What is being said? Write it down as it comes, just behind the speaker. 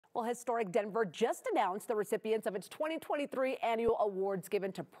Well, Historic Denver just announced the recipients of its 2023 annual awards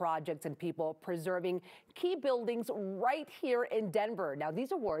given to projects and people preserving key buildings right here in Denver. Now,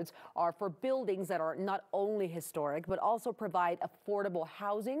 these awards are for buildings that are not only historic, but also provide affordable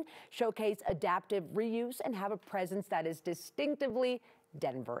housing, showcase adaptive reuse, and have a presence that is distinctively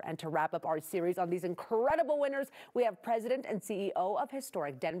Denver. And to wrap up our series on these incredible winners, we have President and CEO of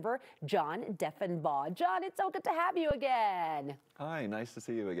Historic Denver, John Deffenbaugh. John, it's so good to have you again. Hi, nice to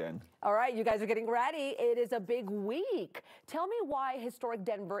see you again. All right, you guys are getting ready. It is a big week. Tell me why Historic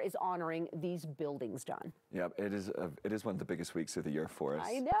Denver is honoring these buildings, John. Yeah, it is one of the biggest weeks of the year for us.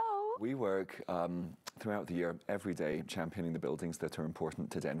 I know. We work throughout the year, every day, championing the buildings that are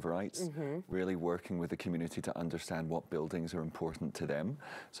important to Denverites, really working with the community to understand what buildings are important to them.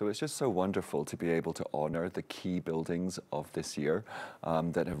 So it's just so wonderful to be able to honor the key buildings of this year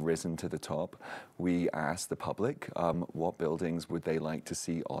that have risen to the top. We asked the public what buildings would they like to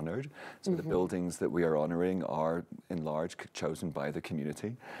see honored. So the buildings that we are honoring are in large chosen by the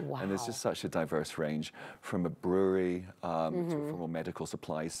community. Wow. And there's just such a diverse range, from a brewery to a former medical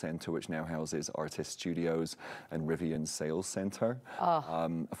supplies center, which now houses artist studios and Rivian Sales Center.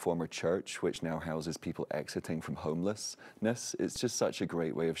 A former church, which now houses people exiting from homelessness. It's just such a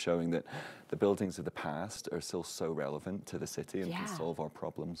great way of showing that the buildings of the past are still so relevant to the city and can solve our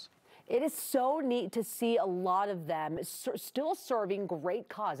problems. It is so neat to see a lot of them still serving great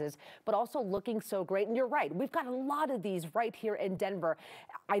causes, but also looking so great. And you're right, we've got a lot of these right here in Denver.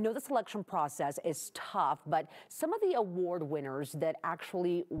 I know the selection process is tough, but some of the award winners that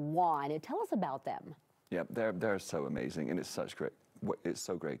actually won, tell us about them. Yeah, they're so amazing, and it's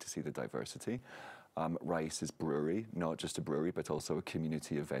so great to see the diversity. Rice's Brewery, not just a brewery, but also a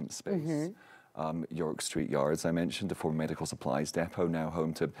community event space. York Street Yards, I mentioned, a former medical supplies depot, now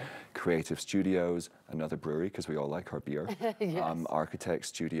home to creative studios, another brewery, because we all like our beer, architect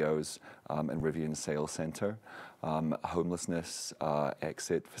studios, and Rivian Sales Center, homelessness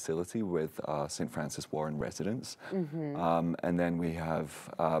exit facility with St. Francis Warren residents. And then we have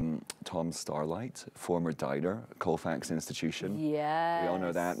Tom Starlight, former diner, Colfax institution. Yes. We all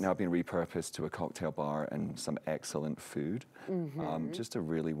know that, now being repurposed to a cocktail bar and some excellent food. Just a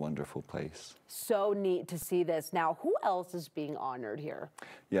really wonderful place. So neat to see this. Now, who else is being honored here?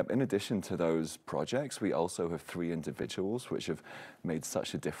 Yep, in addition to those projects, we also have 3 individuals which have made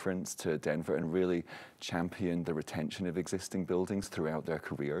such a difference to Denver and really championed the retention of existing buildings throughout their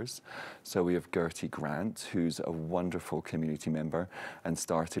careers. So we have Gertie Grant, who's a wonderful community member and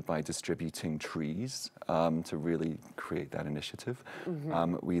started by distributing trees to really create that initiative.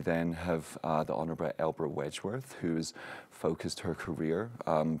 We then have the Honourable Elbra Wedgeworth, who's focused her career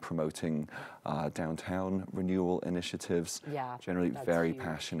promoting downtown renewal initiatives, generally very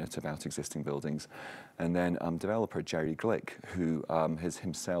passionate about existing buildings. And then developer Jerry Glick, who has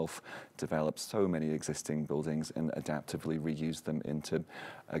himself developed so many existing buildings and adaptively reused them into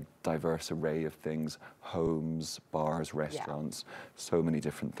a diverse array of things, homes, bars, restaurants, so many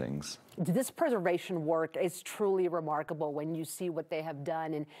different things. This preservation work is truly remarkable when you see what they have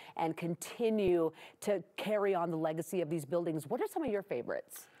done and continue to carry on the legacy of these buildings. What are some of your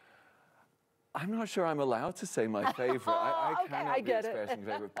favorites? I'm not sure I'm allowed to say my favorite. I cannot be expressing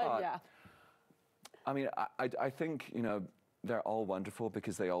favorite, but I mean, I think, you know, they're all wonderful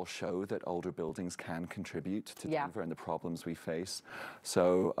because they all show that older buildings can contribute to Denver and the problems we face.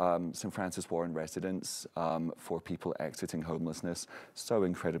 So St. Francis Warren residents, for people exiting homelessness, so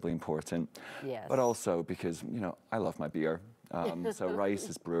incredibly important. But also because, you know, I love my beer. So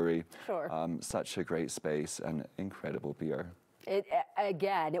Rice's Brewery, such a great space and incredible beer.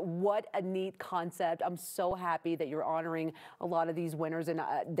 Again, what a neat concept. I'm so happy that you're honoring a lot of these winners, and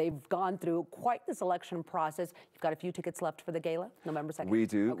they've gone through quite the selection process. You've got a few tickets left for the gala, November 2nd? We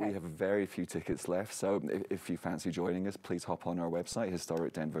do. We have very few tickets left, so if you fancy joining us, please hop on our website,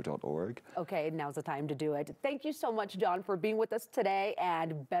 historicdenver.org. Okay, now's the time to do it. Thank you so much, John, for being with us today,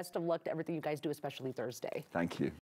 and best of luck to everything you guys do, especially Thursday. Thank you.